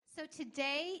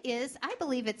today is, I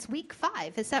believe it's week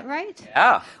 5. Is that right?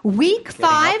 Yeah. Week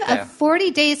 5 there. of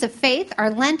 40 Days of Faith, our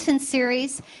Lenten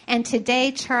series. And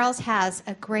today, Charles has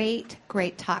a great,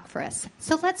 great talk for us.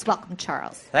 So let's welcome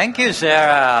Charles. Thank you,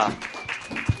 Sarah.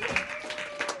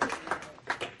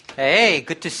 Hey,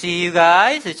 good to see you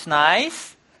guys. It's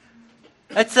nice.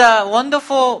 It's a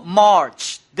wonderful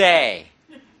March day.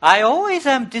 I always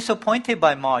am disappointed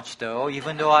by March, though,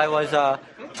 even though I was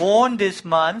born this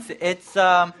month. It's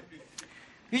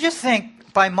you just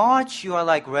think by March you are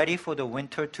like ready for the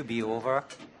winter to be over,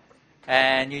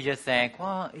 and you just think,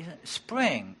 well,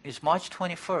 spring is March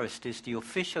 21st is the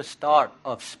official start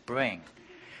of spring,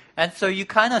 and so you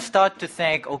kind of start to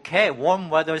think, okay, warm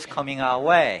weather is coming our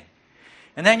way,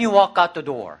 and then you walk out the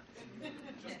door,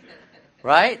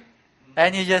 right?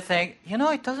 And you just think,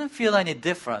 it doesn't feel any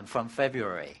different from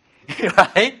February,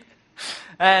 right?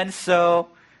 And so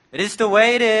it is the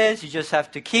way it is. You just have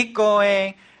to keep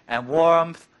going, and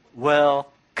warmth will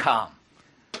come.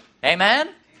 Amen?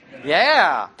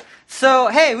 Yeah. So,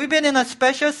 hey, we've been in a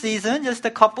special season, just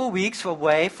a couple weeks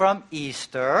away from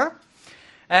Easter,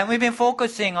 and we've been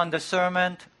focusing on the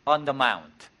Sermon on the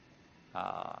Mount.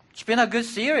 It's been a good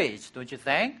series, don't you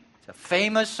think? It's a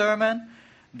famous sermon.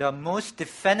 The most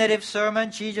definitive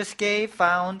sermon Jesus gave,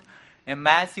 found in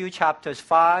Matthew chapters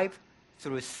 5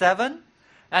 through 7.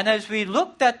 And as we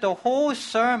looked at the whole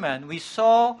sermon, we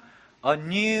saw a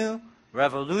new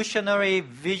revolutionary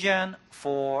vision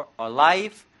for a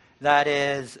life that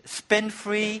is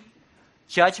spin-free,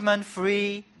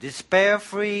 judgment-free,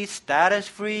 despair-free,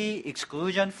 status-free,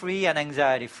 exclusion-free, and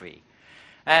anxiety-free.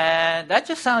 And that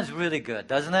just sounds really good,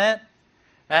 doesn't it?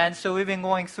 And so we've been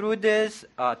going through this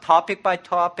topic by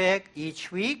topic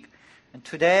each week. And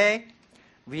today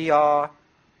we are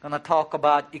going to talk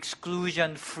about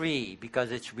exclusion-free because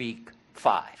it's week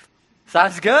 5.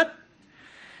 Sounds good?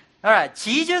 All right.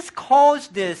 Jesus calls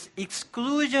this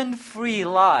exclusion-free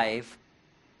life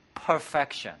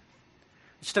perfection.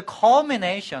 It's the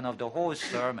culmination of the whole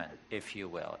sermon, if you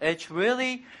will. It's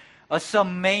really a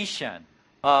summation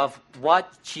of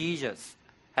what Jesus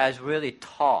has really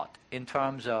taught in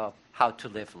terms of how to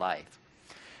live life.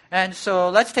 And so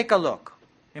let's take a look.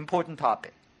 Important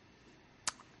topic.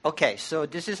 Okay, so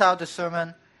this is how the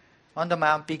Sermon on the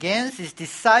Mount begins. His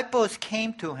disciples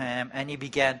came to him and he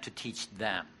began to teach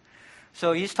them.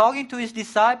 So he's talking to his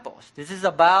disciples. This is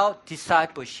about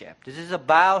discipleship. This is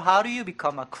about how do you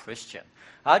become a Christian?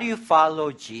 How do you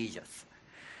follow Jesus?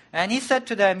 And he said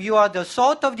to them, you are the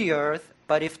salt of the earth,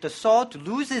 but if the salt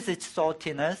loses its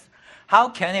saltiness, how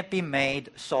can it be made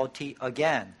salty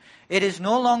again? It is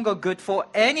no longer good for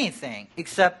anything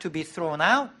except to be thrown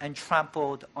out and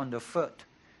trampled underfoot.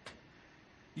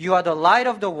 You are the light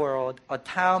of the world. A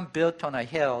town built on a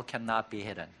hill cannot be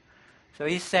hidden. So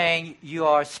he's saying you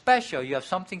are special. You have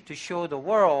something to show the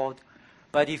world,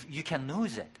 but if you can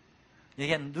lose it. You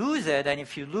can lose it, and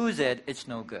if you lose it, it's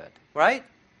no good, right?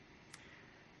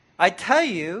 I tell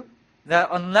you that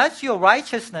unless your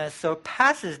righteousness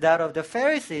surpasses that of the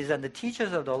Pharisees and the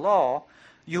teachers of the law,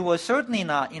 you will certainly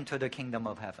not enter the kingdom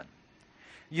of heaven.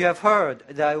 You have heard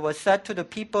that it was said to the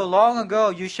people long ago,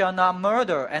 you shall not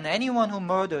murder, and anyone who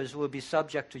murders will be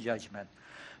subject to judgment.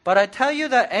 But I tell you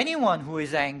that anyone who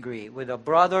is angry with a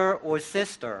brother or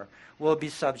sister will be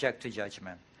subject to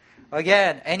judgment.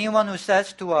 Again, anyone who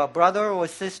says to a brother or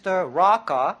sister,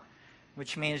 Raka,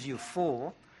 which means you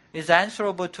fool, is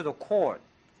answerable to the court.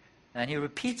 And he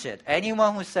repeats it.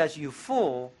 Anyone who says you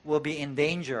fool will be in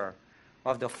danger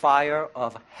of the fire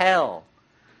of hell.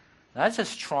 That's a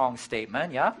strong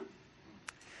statement, yeah?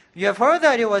 You have heard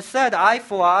that it was said, eye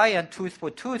for eye and tooth for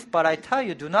tooth, but I tell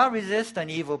you, do not resist an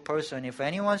evil person. If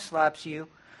anyone slaps you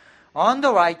on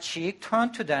the right cheek,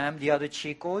 turn to them the other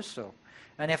cheek also.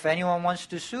 And if anyone wants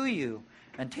to sue you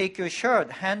and take your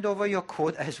shirt, hand over your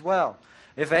coat as well.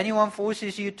 If anyone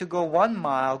forces you to go 1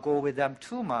 mile, go with them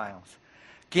 2 miles.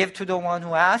 Give to the one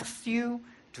who asks you.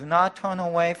 Do not turn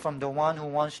away from the one who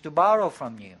wants to borrow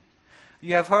from you.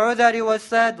 You have heard that it was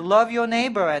said, love your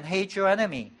neighbor and hate your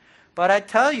enemy. But I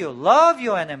tell you, love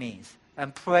your enemies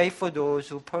and pray for those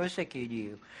who persecute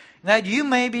you, that you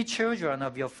may be children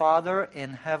of your Father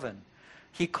in heaven.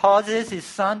 He causes his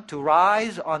sun to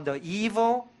rise on the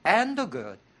evil and the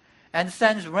good, and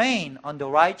sends rain on the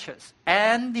righteous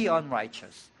and the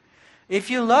unrighteous. If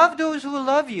you love those who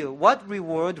love you, what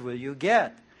reward will you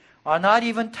get? Are not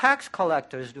even tax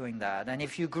collectors doing that? And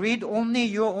if you greet only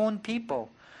your own people,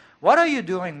 what are you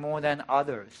doing more than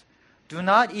others? Do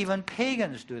not even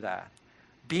pagans do that.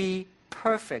 Be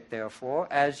perfect, therefore,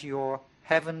 as your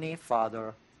heavenly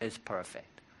Father is perfect.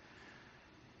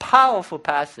 Powerful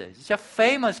passage. It's a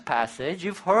famous passage.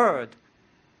 You've heard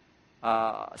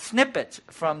snippets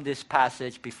from this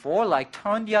passage before, like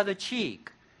turn the other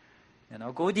cheek,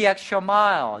 go the extra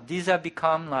mile. These have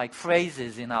become like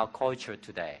phrases in our culture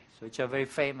today. So it's a very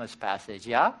famous passage,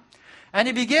 yeah? And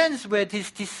it begins with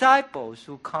his disciples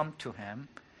who come to him.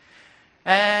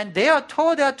 And they are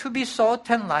told they are to be salt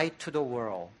and light to the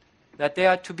world, that they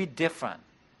are to be different,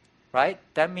 right?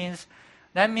 That means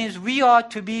we are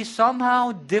to be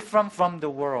somehow different from the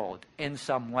world in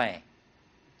some way.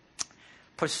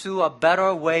 Pursue a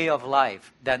better way of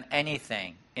life than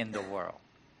anything in the world.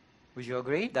 Would you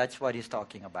agree? That's what he's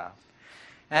talking about.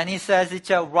 And he says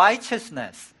it's a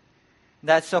righteousness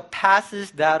that surpasses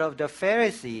that of the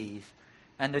Pharisees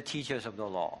and the teachers of the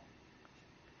law.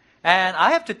 And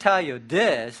I have to tell you,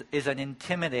 this is an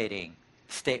intimidating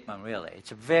statement, really.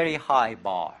 It's a very high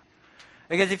bar.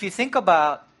 Because if you think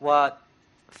about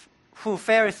who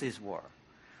Pharisees were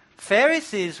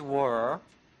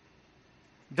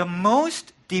the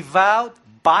most devout,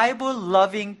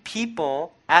 Bible-loving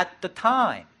people at the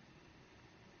time.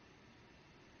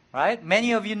 Right?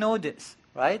 Many of you know this,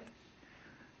 right?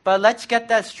 But let's get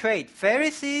that straight.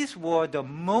 Pharisees were the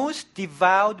most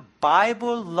devout,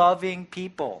 Bible-loving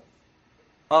people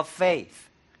of faith,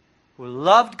 who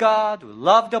loved God, who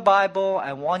loved the Bible,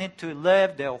 and wanted to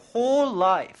live their whole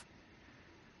life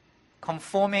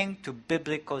conforming to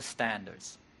biblical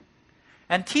standards.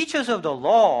 And teachers of the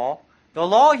law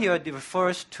here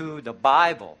refers to the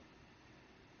Bible.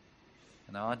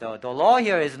 The law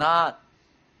here is not,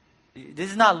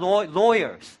 this is not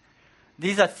lawyers.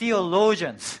 These are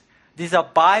theologians. These are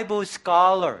Bible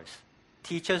scholars.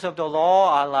 Teachers of the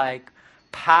law are like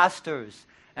pastors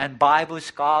and Bible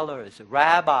scholars,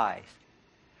 rabbis,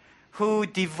 who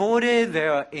devoted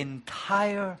their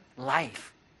entire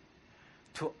life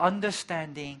to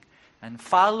understanding and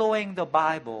following the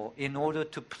Bible in order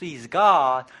to please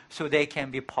God so they can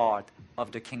be part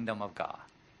of the kingdom of God.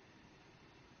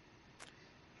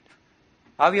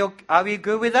 Are we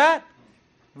good with that?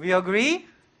 We agree?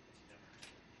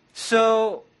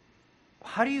 So,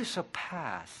 how do you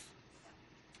surpass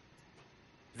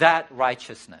that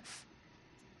righteousness?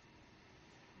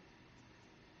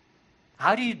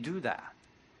 How do you do that?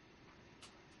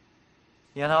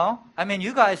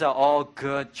 You guys are all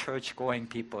good church-going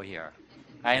people here.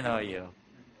 I know you.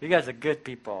 You guys are good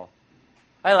people.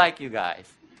 I like you guys.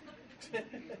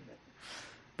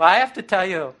 But I have to tell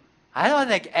you, I don't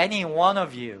think any one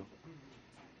of you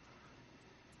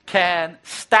can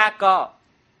stack up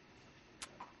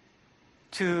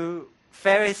to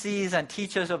Pharisees and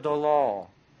teachers of the law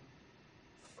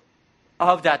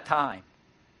of that time.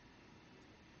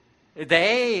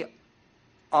 They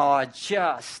are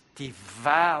just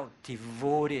devout,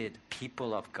 devoted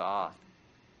people of God.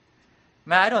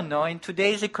 I don't know, in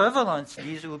today's equivalence,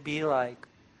 these would be like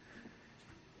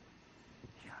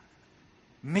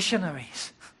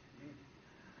missionaries.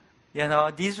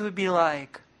 These would be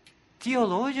like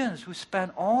theologians who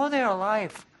spend all their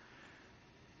life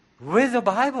with the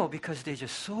Bible because they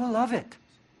just so love it.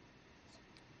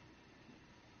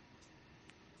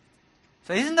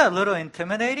 So isn't that a little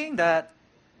intimidating that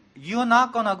you're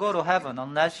not going to go to heaven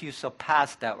unless you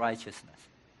surpass that righteousness?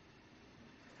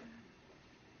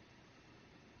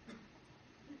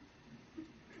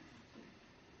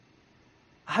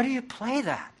 How do you play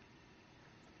that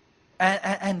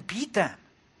and beat them?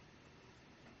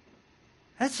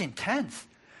 That's intense.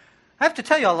 I have to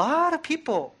tell you, a lot of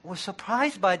people were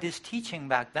surprised by this teaching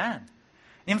back then.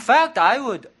 In fact, I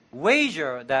would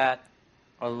wager that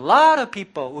a lot of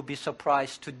people would be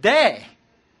surprised today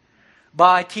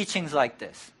by teachings like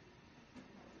this.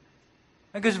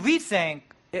 Because we think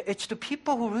it's the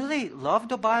people who really love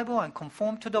the Bible and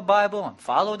conform to the Bible and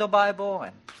follow the Bible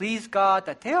and please God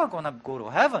that they are going to go to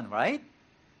heaven, right?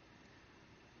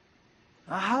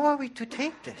 Now, how are we to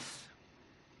take this?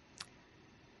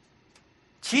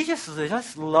 Jesus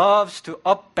just loves to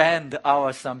upend our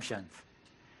assumptions.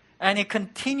 And he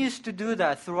continues to do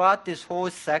that throughout this whole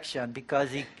section because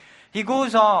he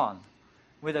goes on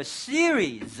with a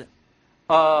series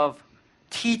of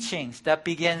teachings that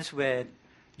begins with,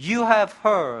 you have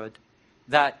heard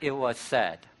that it was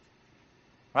said.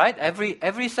 Right?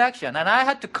 Every section. And I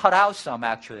had to cut out some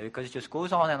actually because it just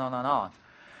goes on and on and on.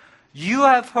 You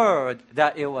have heard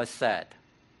that it was said.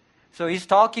 So he's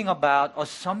talking about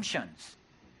assumptions.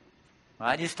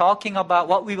 Right? He's talking about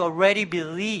what we already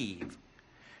believe.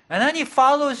 And then he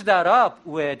follows that up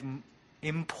with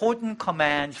important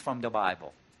commands from the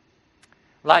Bible.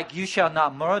 Like, you shall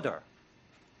not murder.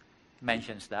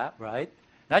 Mentions that, right?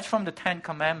 That's from the 10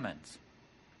 Commandments.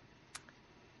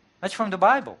 That's from the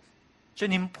Bible. It's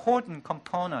an important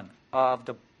component of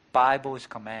the Bible's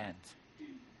commands.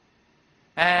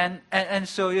 And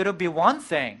so it'll be one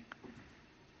thing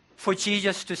for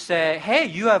Jesus to say, hey,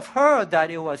 you have heard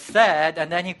that it was said,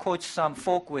 and then he quotes some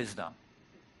folk wisdom,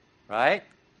 right?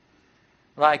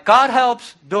 Like, God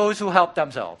helps those who help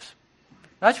themselves.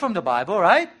 That's from the Bible,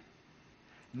 right?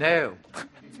 No,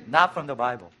 not from the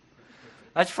Bible.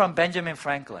 That's from Benjamin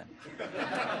Franklin.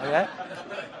 Okay?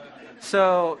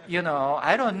 So,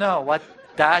 I don't know what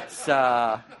that's,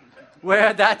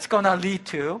 where that's going to lead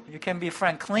to. You can be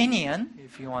Franklinian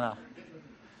if you want to.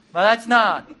 But that's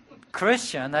not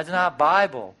Christian. That's not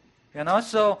Bible.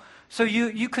 So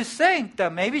you could think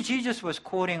that maybe Jesus was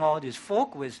quoting all this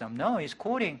folk wisdom. No, he's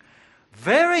quoting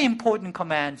very important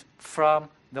commands from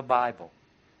the Bible.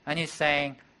 And he's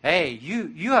saying, hey,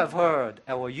 you have heard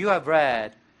or you have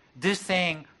read this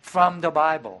thing from the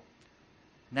Bible.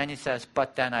 And then he says,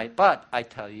 but I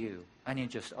tell you. And he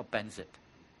just upends it.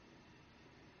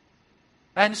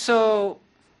 And so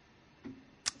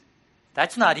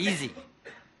that's not easy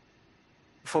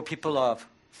for people of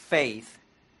faith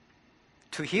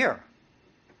to hear.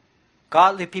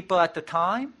 Godly people at the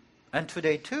time and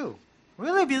today too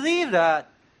really believe that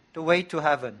the way to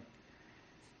heaven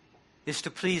is to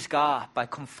please God by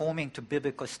conforming to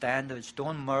biblical standards.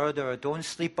 Don't murder, don't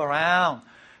sleep around.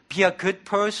 Be a good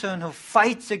person who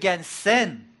fights against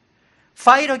sin.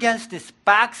 Fight against this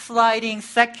backsliding,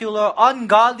 secular,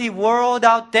 ungodly world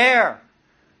out there.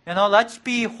 Let's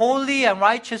be holy and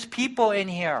righteous people in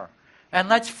here. And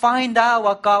let's find out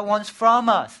what God wants from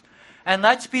us. And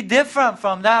let's be different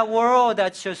from that world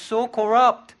that's just so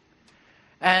corrupt.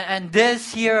 And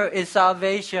this here is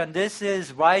salvation. This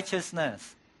is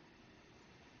righteousness.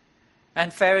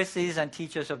 And Pharisees and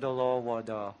teachers of the law were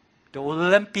the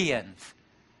Olympians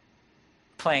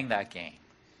playing that game.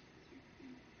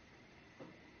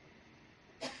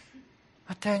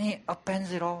 But then he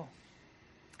upends it all.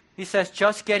 He says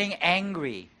just getting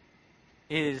angry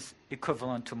is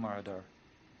equivalent to murder.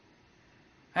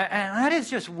 And that is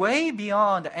just way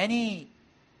beyond any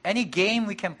game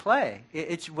we can play.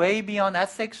 It's way beyond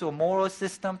ethics or moral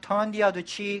system. Turn the other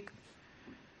cheek.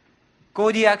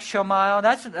 Go the extra mile.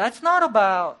 That's not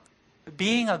about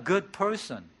being a good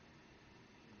person.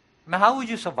 I mean, how would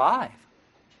you survive?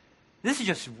 This is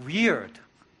just weird.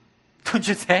 Don't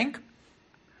you think?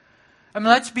 I mean,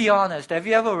 let's be honest. Have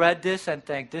you ever read this and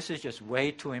think, this is just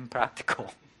way too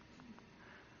impractical?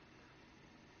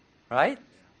 Right?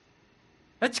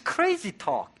 That's crazy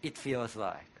talk, it feels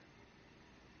like.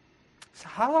 So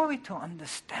how are we to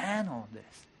understand all this?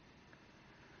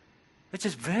 It's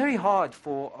just very hard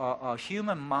for a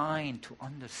human mind to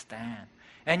understand.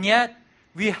 And yet,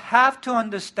 we have to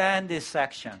understand this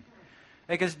section.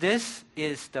 Because this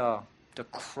is the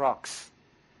crux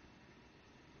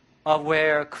of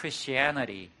where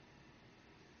Christianity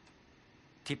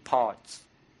departs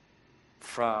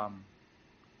from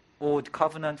Old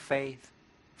Covenant faith,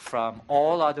 from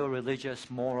all other religious,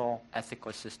 moral,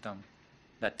 ethical system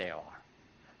that they are.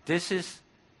 This is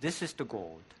the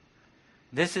gold.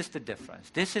 This is the difference.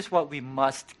 This is what we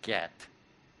must get.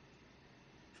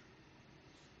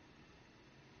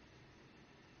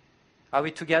 Are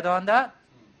we together on that?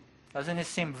 Doesn't it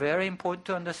seem very important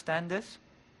to understand this?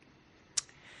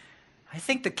 I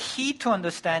think the key to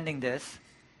understanding this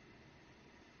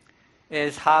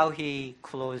is how he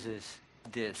closes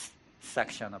this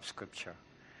section of Scripture.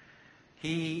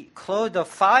 He closed the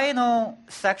final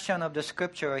section of the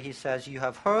Scripture. He says, you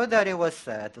have heard that it was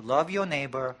said, love your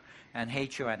neighbor and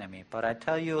hate your enemy. But I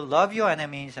tell you, love your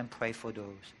enemies and pray for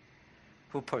those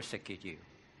who persecute you.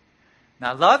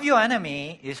 Now, love your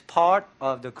enemy is part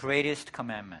of the greatest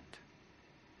commandment.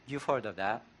 You've heard of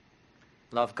that.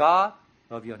 Love God,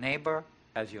 love your neighbor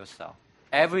as yourself.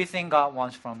 Everything God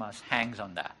wants from us hangs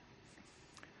on that.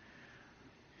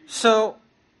 So,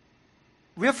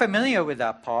 we're familiar with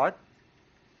that part.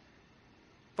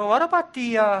 But what about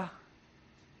the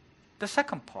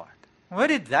second part? Where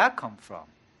did that come from?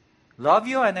 Love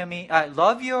your enemy,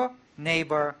 love your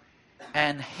neighbor,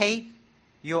 and hate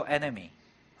your enemy.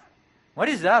 What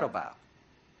is that about?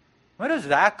 Where does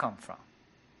that come from?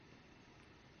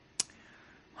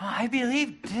 Well, I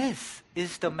believe this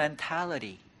is the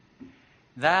mentality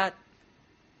that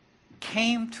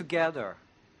came together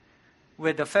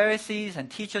with the Pharisees and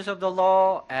teachers of the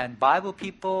law and Bible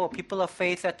people, people of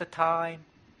faith at the time.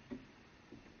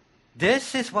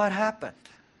 This is what happened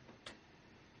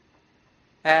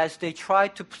as they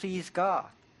tried to please God,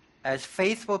 as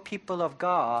faithful people of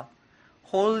God,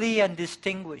 holy and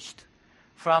distinguished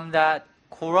from that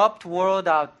corrupt world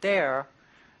out there.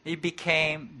 It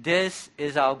became, this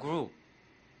is our group.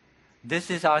 This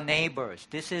is our neighbors.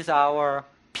 This is our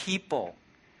people.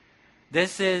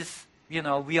 This is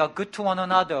we are good to one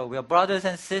another. We are brothers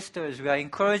and sisters. We are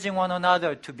encouraging one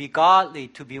another to be godly,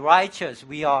 to be righteous.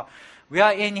 We are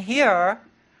in here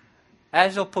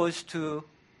as opposed to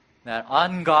that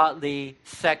ungodly,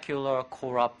 secular,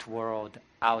 corrupt world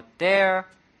out there.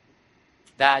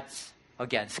 That's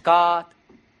against God.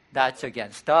 That's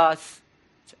against us.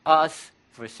 It's us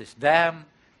versus them.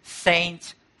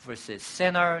 Saints versus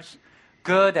sinners.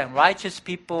 Good and righteous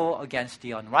people against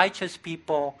the unrighteous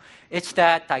people. It's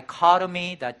that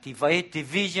dichotomy, that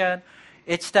division.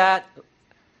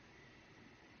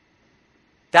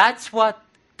 That's what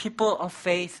people of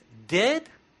faith did.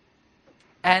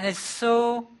 And it's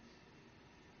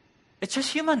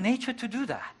just human nature to do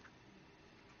that.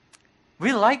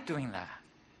 We like doing that.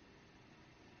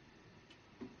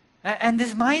 And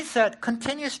this mindset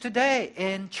continues today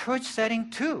in church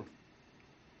setting too.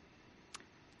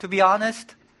 To be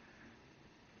honest,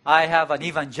 I have an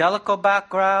evangelical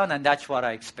background, and that's what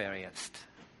I experienced.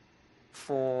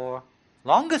 For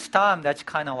longest time, that's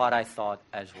kind of what I thought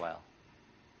as well.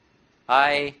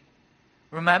 I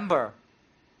remember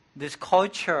this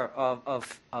culture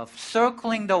of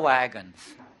circling the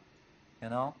wagons.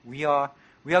 We are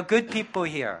good people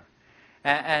here.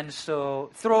 And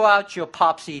so throw out your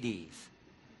pop CDs.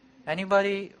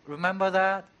 Anybody remember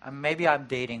that? Maybe I'm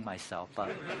dating myself,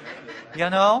 but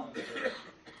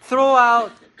throw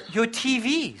out your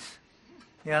TVs.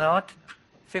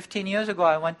 15 years ago,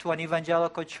 I went to an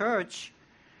evangelical church,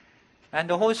 and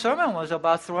the whole sermon was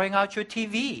about throwing out your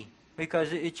TV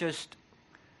because it just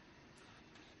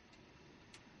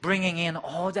bringing in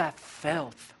all that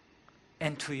filth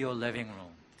into your living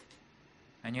room.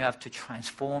 And you have to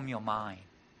transform your mind.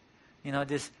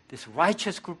 This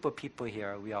righteous group of people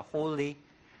here, we are holy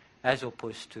as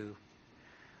opposed to.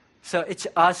 So it's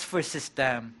us versus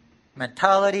them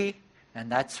mentality,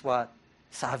 and that's what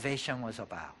salvation was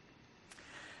about.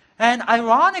 And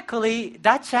ironically,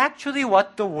 that's actually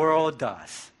what the world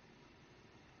does.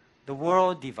 The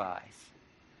world divides.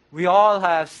 We all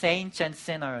have saints and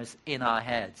sinners in our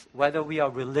heads, whether we are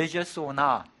religious or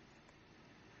not.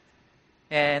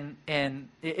 And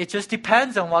it just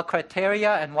depends on what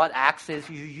criteria and what axis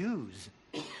you use.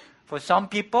 For some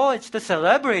people, it's the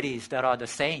celebrities that are the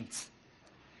saints.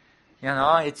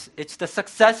 It's the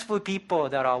successful people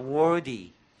that are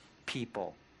worthy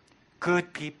people,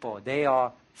 good people. They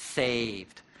are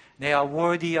saved. They are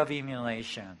worthy of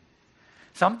emulation.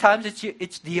 Sometimes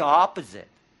it's the opposite.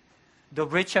 The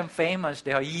rich and famous,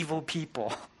 they are evil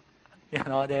people. They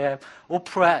are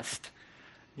oppressed.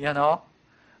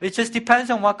 It just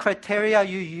depends on what criteria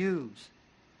you use.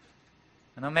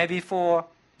 Maybe for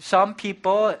some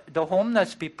people, the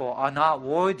homeless people are not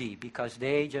worthy because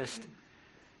they just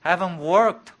haven't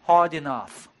worked hard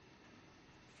enough.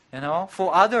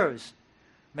 For others,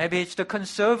 maybe it's the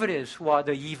conservatives who are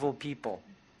the evil people.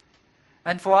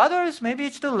 And for others, maybe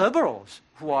it's the liberals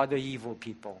who are the evil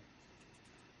people.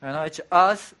 It's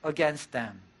us against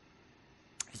them.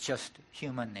 It's just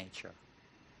human nature.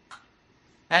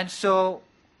 And so,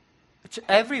 it's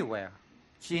everywhere.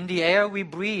 It's in the air we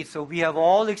breathe, so we have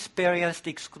all experienced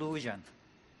exclusion.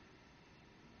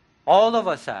 All of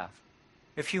us have.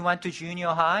 If you went to junior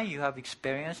high, you have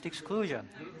experienced exclusion.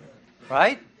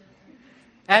 Right?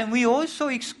 And we also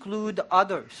exclude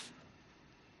others.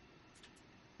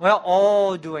 We're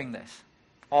all doing this.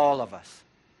 All of us.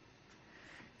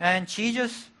 And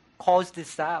Jesus calls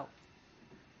this out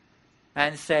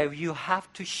and says, you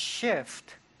have to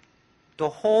shift the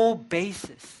whole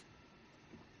basis.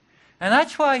 And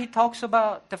that's why he talks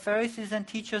about the Pharisees and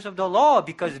teachers of the law,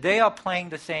 because they are playing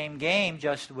the same game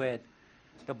just with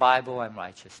the Bible and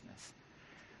righteousness.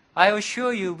 I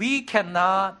assure you, we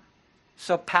cannot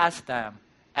surpass them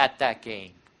at that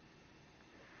game.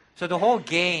 So the whole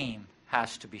game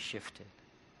has to be shifted.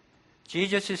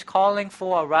 Jesus is calling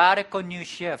for a radical new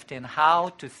shift in how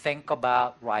to think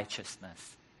about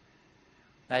righteousness.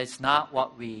 That is not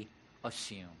what we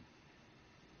assume.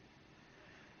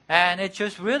 And it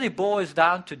just really boils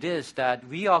down to this, that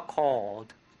we are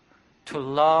called to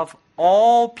love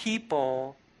all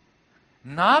people,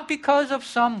 not because of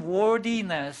some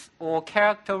worthiness or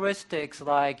characteristics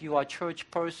like you are a church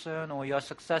person or you're a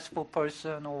successful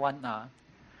person or whatnot.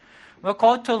 We're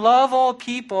called to love all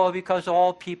people because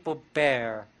all people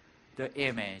bear the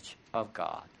image of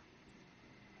God.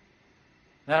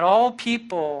 That all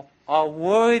people are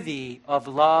worthy of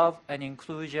love and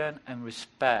inclusion and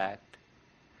respect,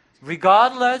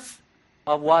 regardless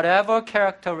of whatever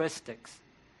characteristics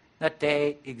that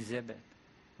they exhibit,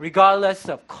 regardless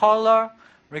of color,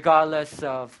 regardless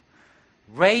of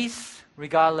race,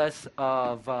 regardless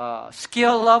of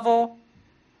skill level,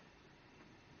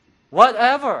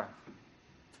 whatever.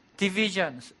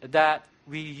 divisions that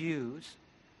we use,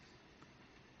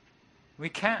 we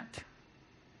can't.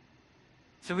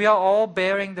 So we are all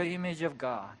bearing the image of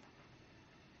God.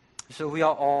 So we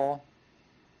are all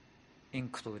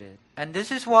included. And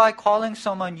this is why calling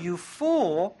someone you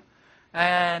fool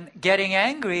and getting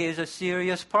angry is a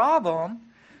serious problem,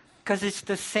 because it's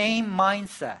the same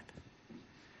mindset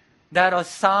that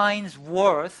assigns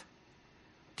worth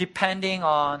depending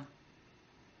on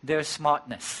their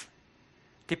smartness,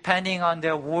 depending on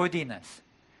their worthiness,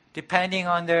 depending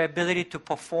on their ability to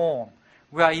perform.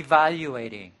 We are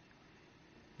evaluating.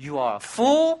 You are a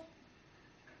fool,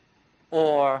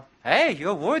 or, hey,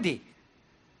 you're worthy.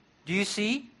 Do you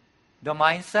see the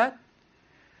mindset?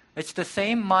 It's the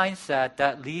same mindset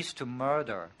that leads to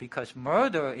murder, because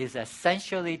murder is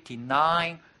essentially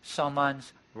denying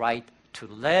someone's right to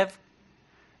live.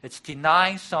 It's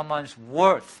denying someone's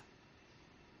worth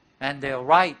and their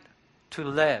right to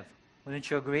live. Wouldn't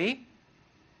you agree?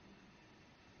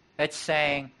 It's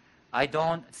saying, I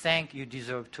don't think you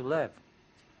deserve to live.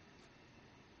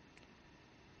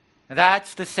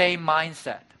 That's the same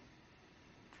mindset.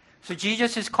 So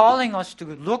Jesus is calling us to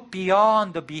look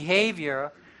beyond the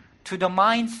behavior to the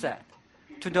mindset,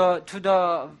 to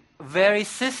the very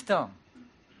system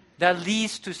that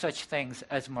leads to such things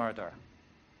as murder.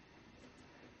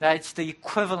 That's the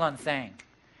equivalent thing.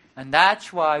 And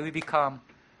that's why we become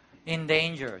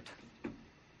endangered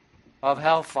of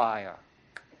hellfire.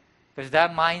 Because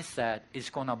that mindset is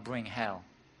going to bring hell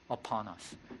upon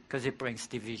us. Because it brings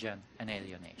division and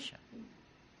alienation.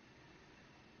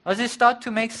 Does it start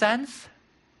to make sense?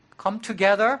 Come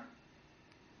together?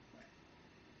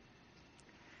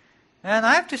 And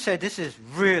I have to say, this is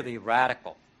really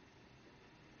radical.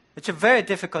 It's a very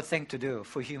difficult thing to do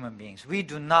for human beings. We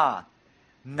do not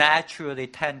naturally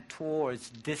tend towards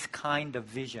this kind of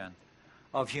vision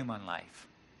of human life.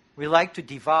 We like to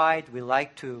divide. We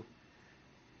like to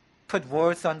put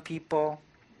worth on people.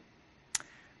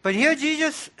 But here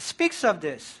Jesus speaks of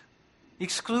this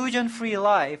exclusion-free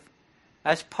life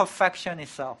as perfection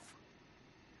itself.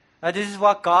 This is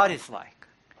what God is like.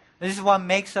 This is what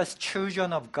makes us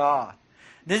children of God.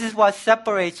 This is what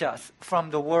separates us from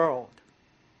the world.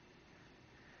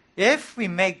 If we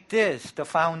make this the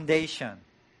foundation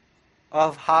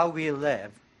of how we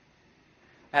live,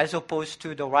 as opposed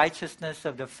to the righteousness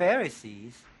of the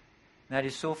Pharisees that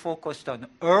is so focused on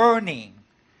earning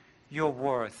your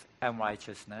worth and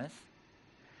righteousness,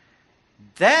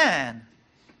 then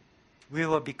we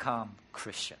will become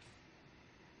Christian.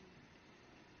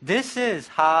 This is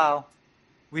how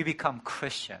we become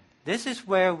Christian. This is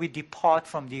where we depart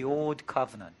from the old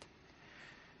covenant.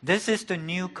 This is the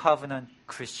new covenant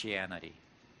Christianity.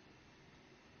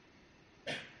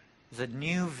 It's a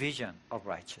new vision of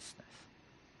righteousness.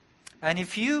 And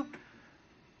if you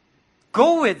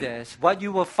go with this, what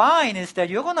you will find is that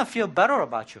you're going to feel better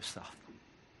about yourself.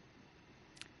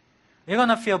 You're going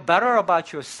to feel better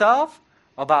about yourself,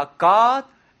 about God,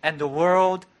 and the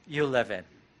world you live in.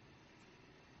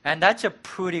 And that's a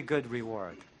pretty good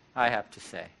reward, I have to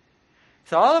say.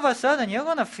 So all of a sudden, you're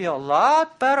going to feel a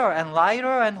lot better and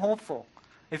lighter and hopeful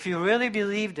if you really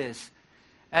believe this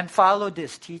and follow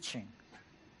this teaching.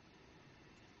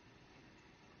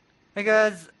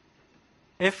 Because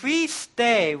if we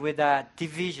stay with that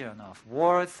division of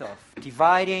worth, of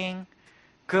dividing,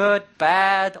 good,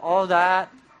 bad, all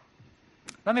that,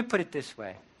 let me put it this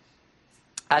way.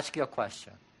 Ask you a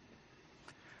question.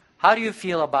 How do you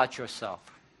feel about yourself?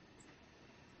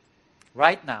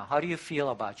 Right now, how do you feel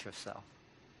about yourself?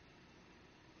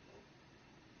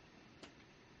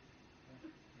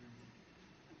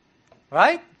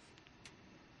 Right?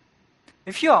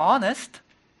 If you're honest,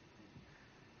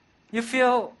 you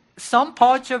feel some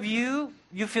parts of you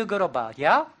feel good about,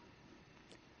 yeah?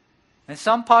 And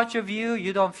some parts of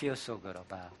you don't feel so good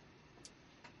about.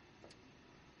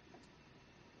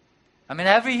 I mean,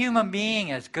 every human being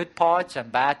has good parts and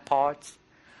bad parts,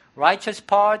 righteous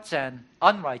parts and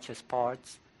unrighteous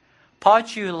parts,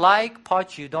 parts you like,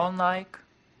 parts you don't like.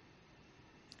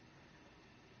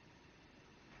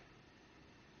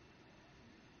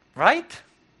 Right?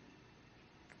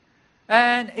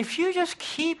 And if you just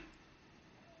keep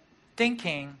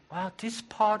thinking, well, this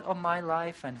part of my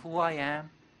life and who I am,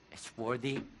 it's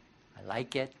worthy, I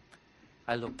like it,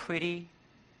 I look pretty,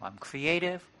 I'm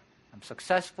creative, I'm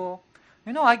successful.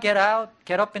 You know, I get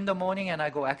up in the morning and I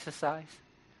go exercise.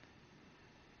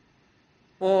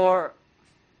 Or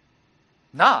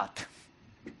not.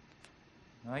 You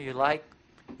know, you like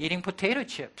eating potato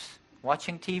chips,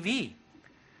 watching TV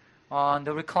on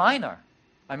the recliner.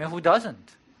 I mean, who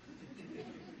doesn't?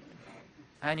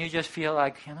 And you just feel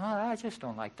like, I just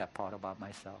don't like that part about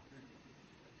myself.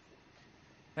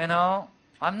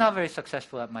 I'm not very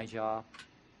successful at my job.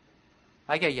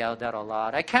 I get yelled at a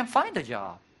lot. I can't find a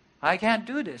job. I can't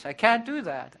do this. I can't do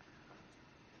that.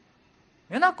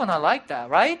 You're not going to like that,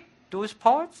 right? Those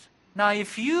parts. Now,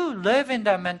 if you live in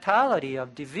that mentality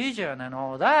of division and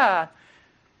all that,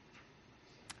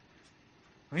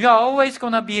 you're always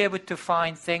going to be able to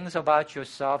find things about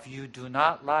yourself you do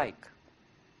not like.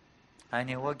 And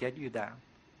it will get you down.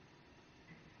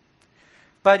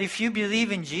 But if you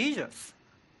believe in Jesus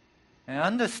and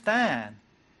understand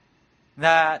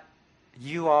that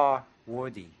you are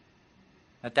worthy,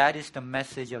 that is the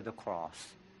message of the cross.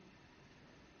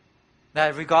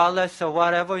 That regardless of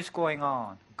whatever is going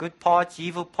on, good parts,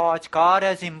 evil parts, God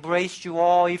has embraced you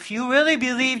all. If you really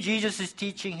believe Jesus is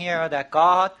teaching here that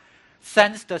God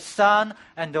sends the sun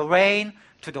and the rain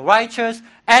to the righteous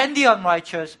and the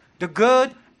unrighteous, the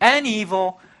good and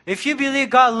evil, if you believe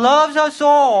God loves us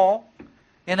all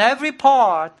in every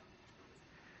part,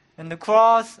 and the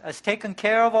cross has taken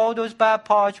care of all those bad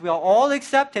parts, we are all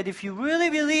accepted. If you really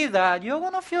believe that, you're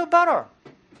going to feel better.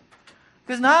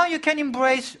 Because now you can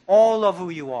embrace all of who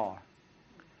you are.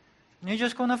 And you're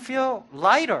just going to feel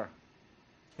lighter.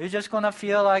 You're just going to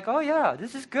feel like, oh yeah,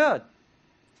 this is good.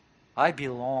 I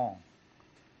belong.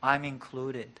 I'm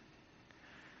included.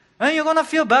 And you're going to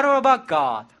feel better about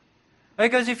God.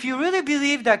 Because if you really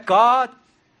believe that God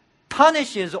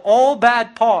punishes all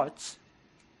bad parts,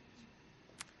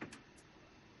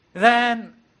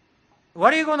 then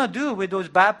what are you going to do with those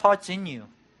bad parts in you?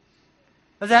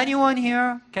 Does anyone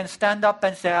here can stand up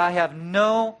and say, I have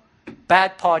no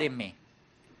bad part in me.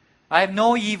 I have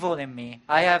no evil in me.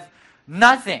 I have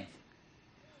nothing.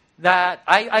 That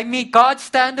I meet God's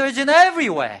standards in every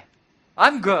way.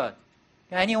 I'm good.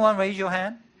 Can anyone raise your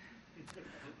hand?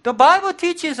 The Bible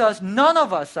teaches us none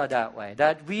of us are that way.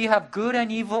 That we have good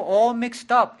and evil all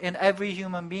mixed up in every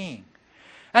human being.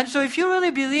 And so if you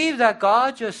really believe that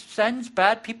God just sends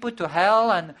bad people to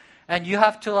hell and you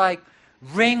have to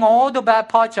wring all the bad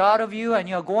parts out of you and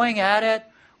you're going at it,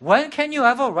 when can you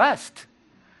ever rest?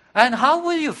 And how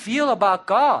will you feel about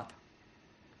God?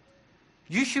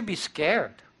 You should be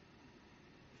scared.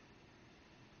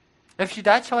 If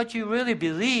that's what you really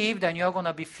believe, then you're going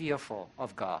to be fearful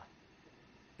of God,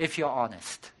 if you're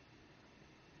honest.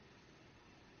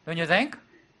 Don't you think?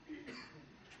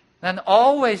 Then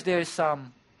always there's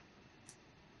some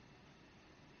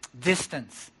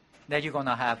distance that you're going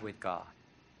to have with God.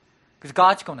 Because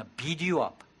God's going to beat you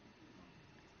up.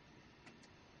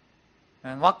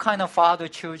 And what kind of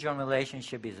father-children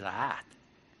relationship is that?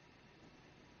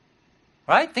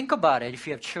 Right? Think about it. If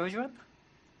you have children,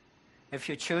 if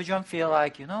your children feel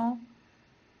like, my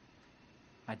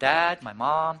dad, my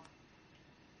mom,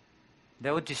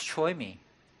 they would destroy me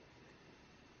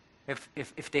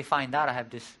if they find out I have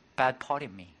this bad part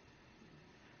in me.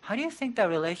 How do you think that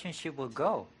relationship will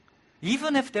go?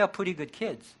 Even if they're pretty good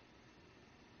kids.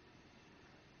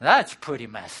 That's pretty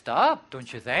messed up,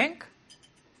 don't you think?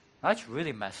 That's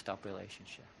really messed up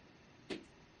relationship.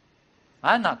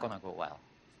 I'm not going to go well.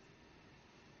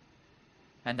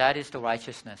 And that is the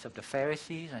righteousness of the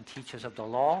Pharisees and teachers of the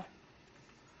law.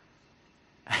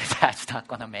 That's not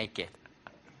going to make it.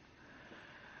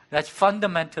 That's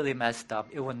fundamentally messed up.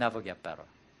 It will never get better.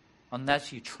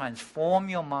 Unless you transform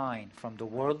your mind from the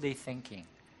worldly thinking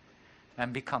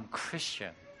and become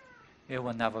Christian, it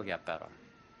will never get better.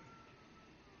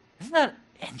 Isn't that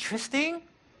interesting?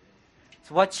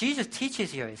 So what Jesus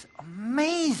teaches here is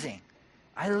amazing.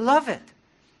 I love it.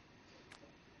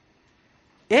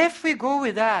 If we go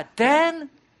with that, then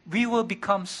we will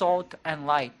become salt and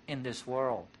light in this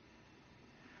world.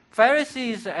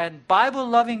 Pharisees and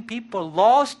Bible-loving people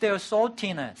lost their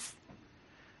saltiness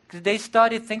because they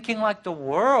started thinking like the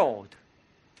world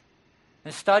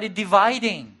and started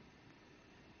dividing.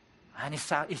 And it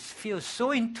feels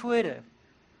so intuitive.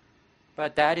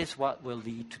 But that is what will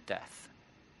lead to death.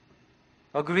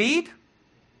 Agreed?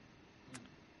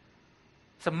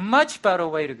 It's a much better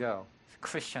way to go. It's a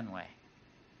Christian way.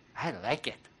 I like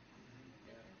it.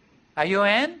 Are you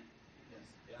in?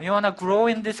 You want to grow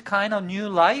in this kind of new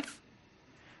life?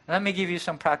 Let me give you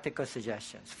some practical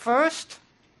suggestions. First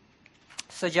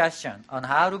suggestion on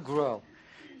how to grow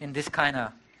in this kind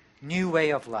of new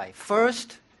way of life.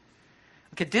 First,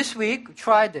 this week,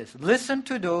 try this. Listen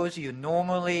to those you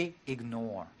normally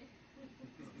ignore.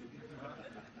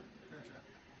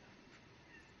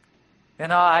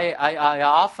 I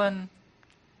often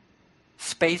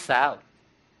space out.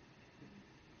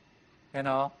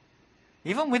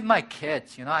 Even with my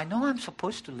kids, I know I'm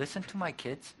supposed to listen to my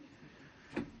kids.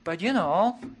 But,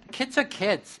 kids are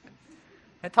kids.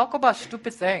 They talk about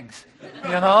stupid things,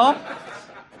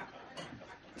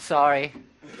 Sorry.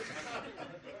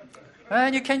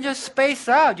 And you can just space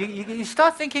out. You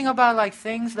start thinking about like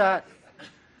things that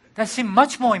seem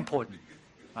much more important,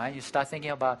 right? You start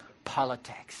thinking about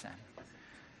politics, and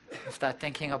you start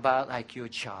thinking about like your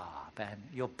job and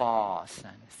your boss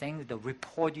and things, the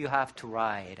report you have to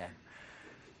write,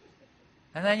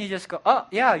 and then you just go, oh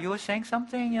yeah, you were saying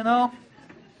something,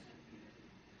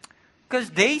 because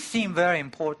they seem very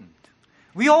important.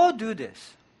 We all do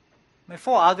this. I mean,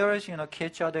 for others,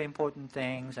 kids are the important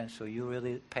things, and so you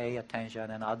really pay attention,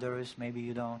 and others maybe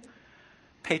you don't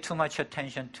pay too much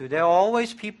attention to. There are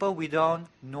always people we don't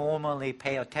normally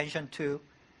pay attention to.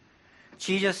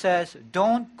 Jesus says,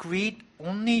 don't greet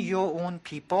only your own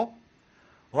people.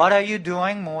 What are you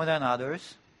doing more than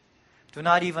others? Do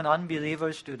not even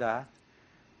unbelievers do that.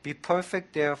 Be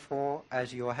perfect, therefore,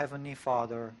 as your heavenly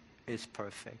Father is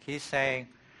perfect. He's saying,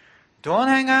 don't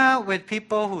hang out with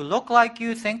people who look like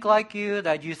you, think like you,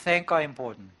 that you think are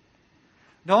important.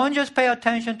 Don't just pay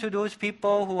attention to those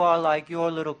people who are like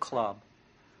your little club.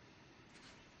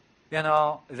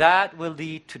 That will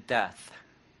lead to death.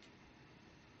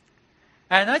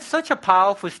 And that's such a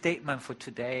powerful statement for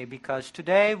today, because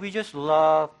today we just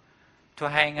love to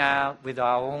hang out with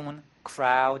our own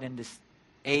crowd in this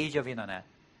age of internet.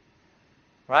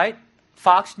 Right?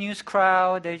 Fox News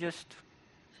crowd, they just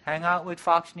hang out with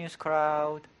Fox News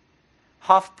crowd.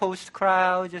 HuffPost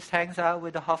crowd just hangs out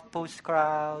with the HuffPost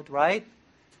crowd, right?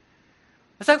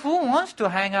 It's like, who wants to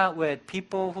hang out with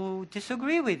people who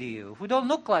disagree with you, who don't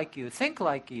look like you, think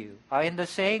like you, are in the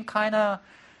same kind of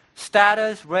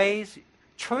status, race?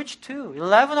 Church too,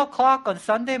 11 o'clock on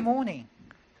Sunday morning.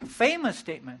 Famous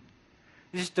statement.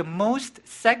 This is the most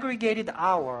segregated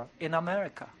hour in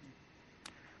America.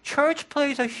 Church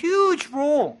plays a huge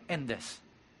role in this.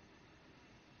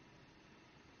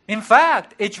 In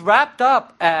fact, it's wrapped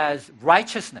up as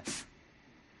righteousness.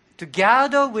 To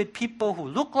gather with people who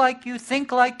look like you,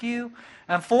 think like you,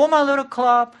 and form a little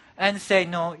club and say,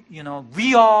 no,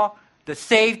 we are the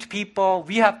saved people.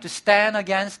 We have to stand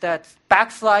against that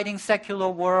backsliding secular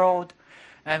world.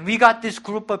 And we got this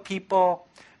group of people,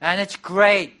 and it's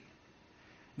great.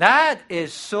 That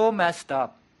is so messed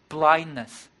up.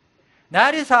 Blindness.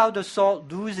 That is how the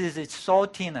salt loses its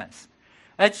saltiness.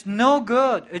 It's no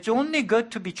good. It's only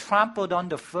good to be trampled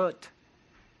underfoot.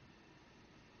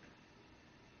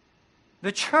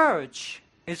 The church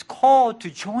is called to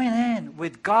join in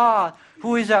with God,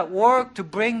 who is at work to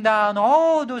bring down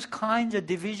all those kinds of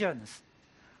divisions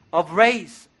of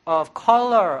race, of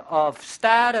color, of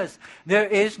status. There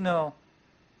is no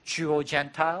Jew or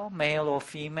Gentile, male or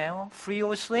female, free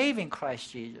or slave in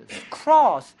Christ Jesus. The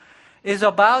cross is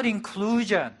about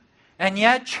inclusion, and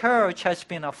yet church has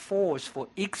been a force for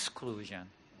exclusion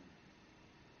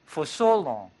for so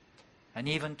long, and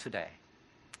even today.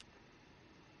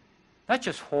 That's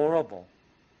just horrible.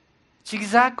 It's the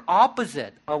exact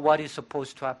opposite of what is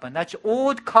supposed to happen. That's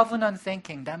old covenant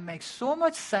thinking that makes so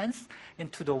much sense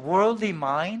into the worldly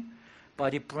mind,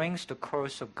 but it brings the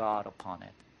curse of God upon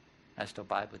it, as the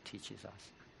Bible teaches us.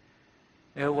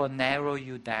 It will narrow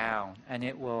you down, and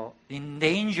it will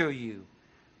endanger you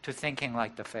to thinking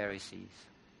like the Pharisees.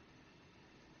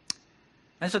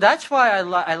 And so that's why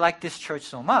I like this church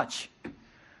so much.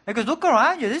 Because look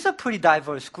around you, this is a pretty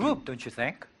diverse group, don't you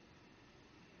think?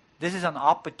 This is an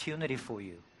opportunity for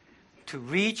you to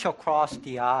reach across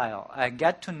the aisle and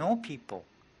get to know people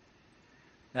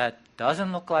that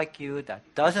doesn't look like you, that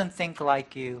doesn't think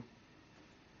like you.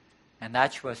 And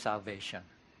that's where salvation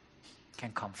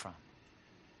can come from.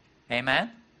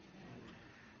 Amen?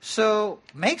 So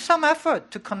make some effort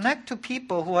to connect to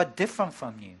people who are different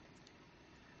from you.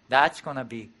 That's going to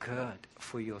be good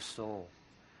for your soul,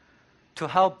 to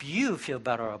help you feel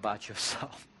better about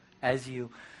yourself as you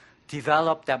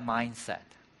develop that mindset.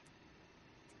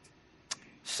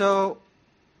 So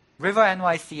River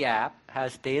NYC app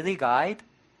has daily guide,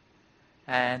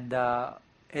 and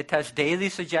it has daily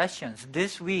suggestions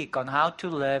this week on how to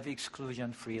live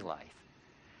exclusion-free life.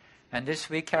 And this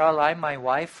week, Caroline, my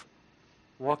wife,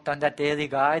 worked on that daily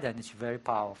guide, and it's very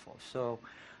powerful. So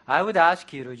I would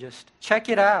ask you to just check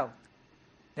it out.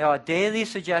 There are daily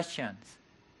suggestions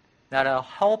that will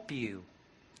help you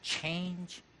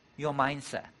change your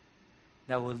mindset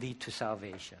that will lead to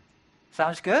salvation.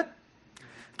 Sounds good?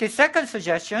 Okay, second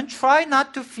suggestion, try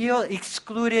not to feel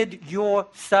excluded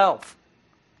yourself.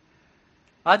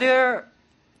 Are there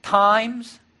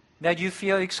times that you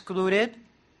feel excluded?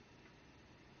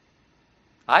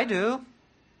 I do.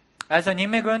 As an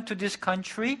immigrant to this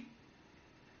country,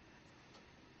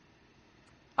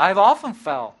 I've often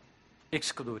felt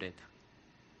excluded.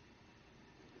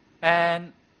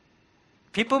 And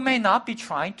people may not be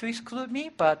trying to exclude me,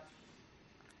 but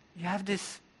you have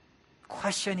this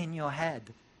question in your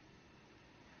head.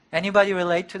 Anybody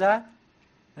relate to that?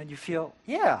 And you feel,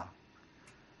 yeah.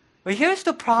 But here's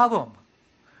the problem.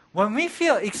 When we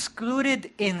feel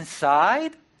excluded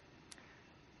inside,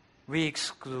 we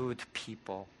exclude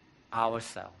people,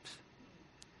 ourselves.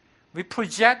 We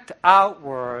project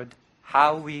outward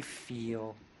how we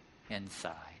feel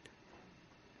inside.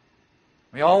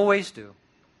 We always do.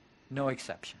 No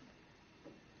exception.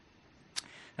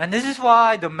 And this is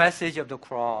why the message of the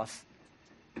cross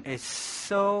is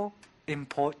so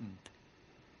important.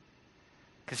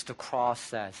 Because the cross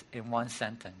says in one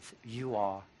sentence, you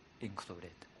are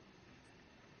included.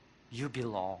 You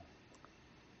belong.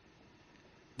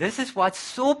 This is what's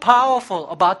so powerful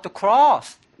about the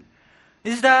cross.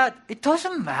 Is that it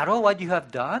doesn't matter what you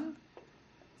have done.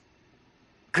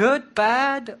 Good,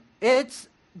 bad, it's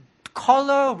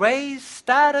color, race,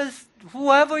 status,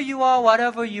 whoever you are,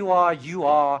 whatever you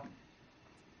are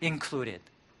included.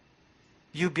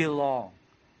 You belong.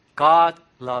 God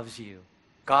loves you.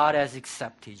 God has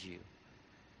accepted you.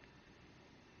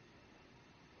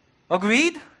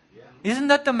 Agreed? Yeah. Isn't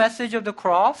that the message of the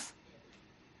cross?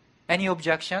 Any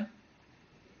objection?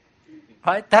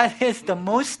 Right? That is the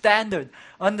most standard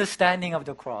understanding of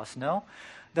the cross, no?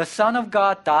 The Son of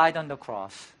God died on the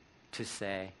cross to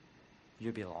say,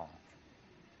 you belong.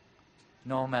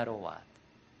 No matter what.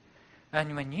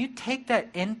 And when you take that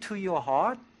into your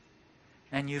heart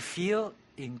and you feel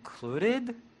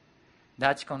included,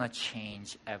 that's going to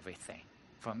change everything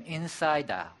from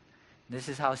inside out. This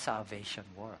is how salvation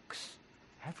works.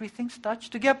 Everything starts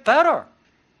to get better.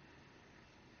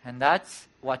 And that's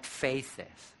what faith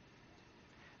is.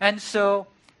 And so,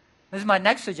 this is my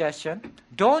next suggestion.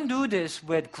 Don't do this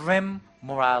with grim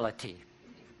morality.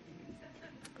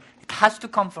 It has to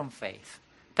come from faith.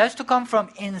 It has to come from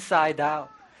inside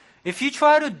out. If you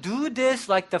try to do this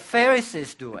like the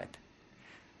Pharisees do it,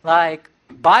 like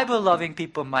Bible-loving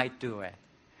people might do it,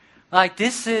 like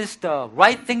this is the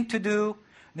right thing to do,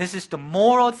 this is the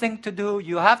moral thing to do,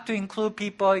 you have to include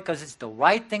people because it's the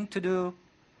right thing to do.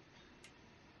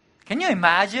 Can you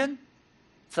imagine?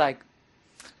 It's like,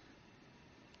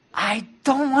 I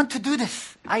don't want to do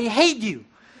this. I hate you.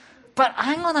 But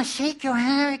I'm going to shake your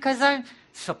hand because I'm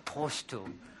supposed to.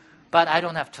 But I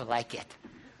don't have to like it.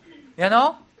 You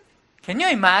know? Can you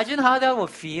imagine how that would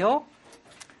feel?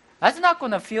 That's not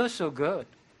going to feel so good.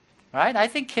 Right? I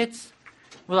think kids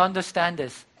will understand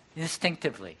this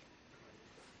instinctively.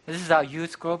 This is our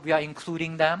youth group. We are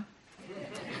including them.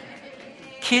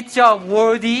 Kids are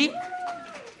worthy.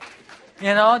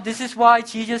 You know, this is why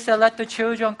Jesus said, let the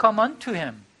children come unto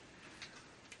him.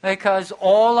 Because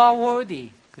all are worthy,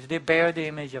 because they bear the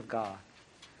image of God.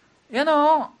 You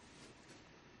know,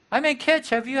 I mean,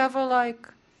 kids, have you ever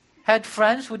had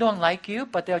friends who don't like you,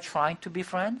 but they're trying to be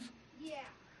friends? Yeah.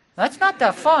 That's not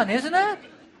that fun, isn't it?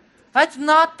 That's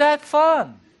not that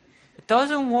fun. It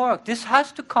doesn't work. This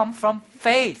has to come from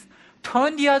faith.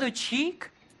 Turn the other cheek.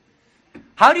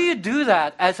 How do you do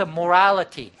that as a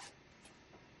morality?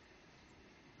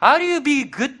 How do you be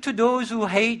good to those who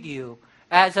hate you?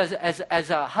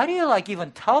 How do you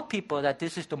even tell people that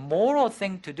this is the moral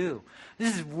thing to do?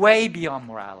 This is way beyond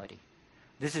morality.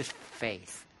 This is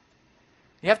faith.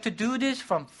 You have to do this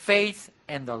from faith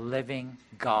in the living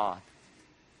God.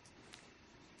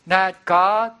 That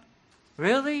God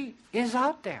really is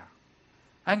out there.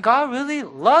 And God really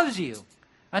loves you.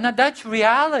 And that's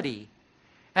reality.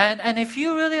 And if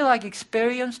you really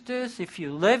experience this, if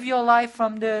you live your life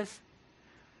from this,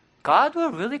 God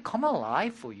will really come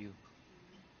alive for you.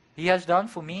 He has done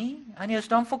for me, and He has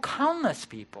done for countless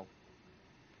people.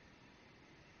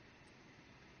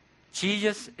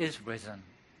 Jesus is risen.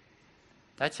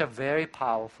 That's a very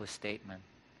powerful statement.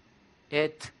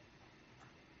 It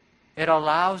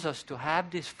allows us to have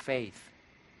this faith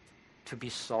to be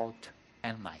salt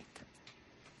and light.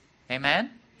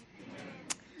 Amen?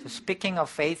 So speaking of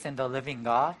faith in the living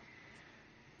God,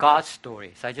 God's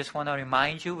stories. I just want to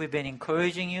remind you, we've been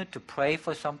encouraging you to pray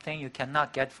for something you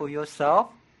cannot get for yourself.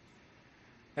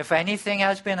 If anything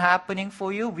has been happening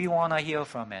for you, we want to hear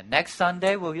from it. Next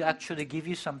Sunday, we'll actually give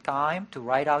you some time to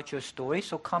write out your story.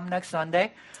 So come next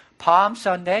Sunday. Palm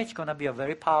Sunday, it's going to be a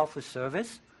very powerful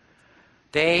service.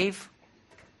 Dave,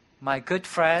 my good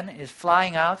friend, is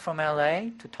flying out from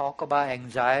LA to talk about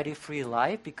anxiety-free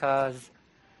life because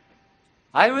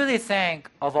I really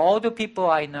think of all the people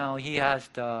I know, he has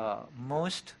the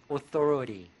most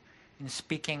authority in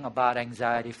speaking about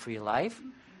anxiety-free life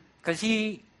because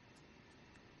he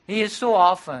is so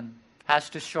often has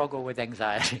to struggle with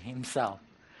anxiety himself.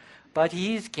 But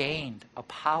he's gained a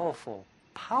powerful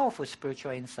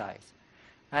spiritual insight.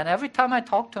 And every time I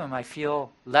talk to him, I feel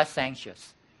less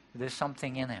anxious. There's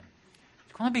something in him.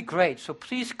 It's going to be great. So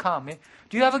please come.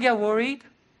 Do you ever get worried?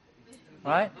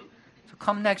 Right? So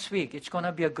come next week. It's going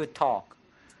to be a good talk.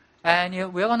 And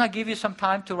we're going to give you some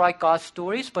time to write God's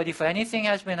stories. But if anything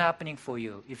has been happening for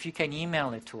you, if you can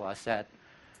email it to us at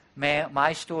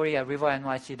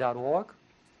mystory@rivernyc.org.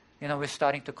 We're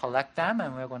starting to collect them,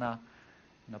 and we're going to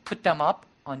put them up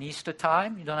on Easter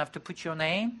time. You don't have to put your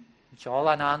name. It's all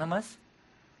anonymous.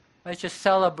 But it's just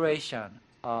celebration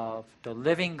of the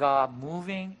living God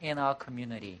moving in our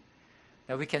community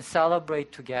that we can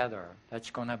celebrate together.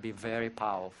 That's going to be very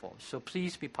powerful. So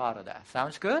please be part of that.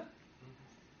 Sounds good?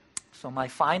 So my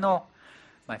final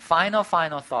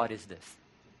thought is this.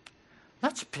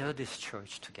 Let's build this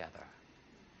church together.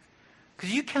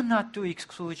 Because you cannot do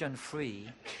exclusion-free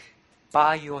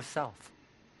by yourself.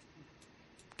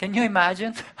 Can you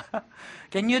imagine?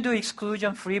 Can you do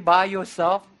exclusion-free by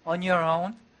yourself on your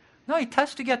own? No, it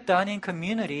has to get done in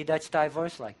community that's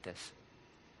diverse like this.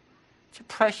 It's a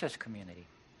precious community.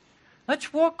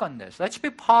 Let's work on this. Let's be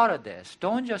part of this.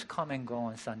 Don't just come and go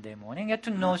on Sunday morning. Get to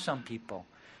know some people.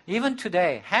 Even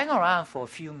today, hang around for a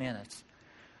few minutes.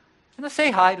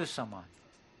 Say hi to someone.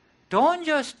 Don't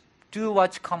just do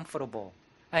what's comfortable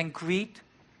and greet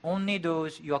only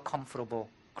those you are comfortable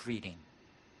greeting.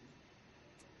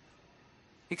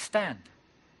 Extend.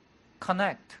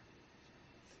 Connect.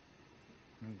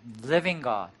 Living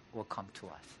God will come to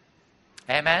us.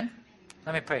 Amen?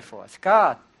 Let me pray for us.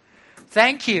 God,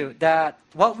 thank you that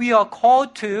what we are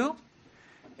called to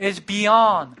is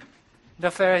beyond the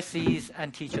Pharisees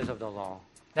and teachers of the law.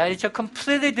 That it's a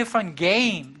completely different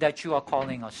game that you are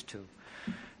calling us to.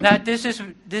 That this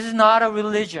is not a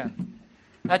religion.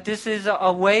 That this is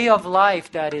a way of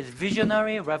life that is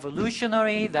visionary,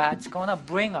 revolutionary, that's going to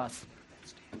bring us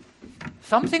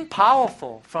something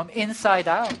powerful from inside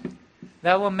out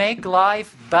that will make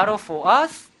life better for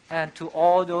us and to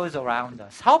all those around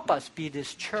us. Help us be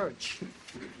this church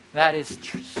that is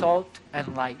salt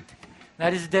and light,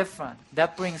 that is different,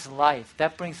 that brings life,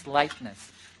 that brings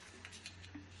lightness.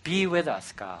 Be with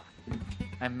us, God,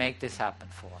 and make this happen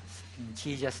for us. In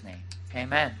Jesus' name,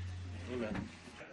 amen. Amen.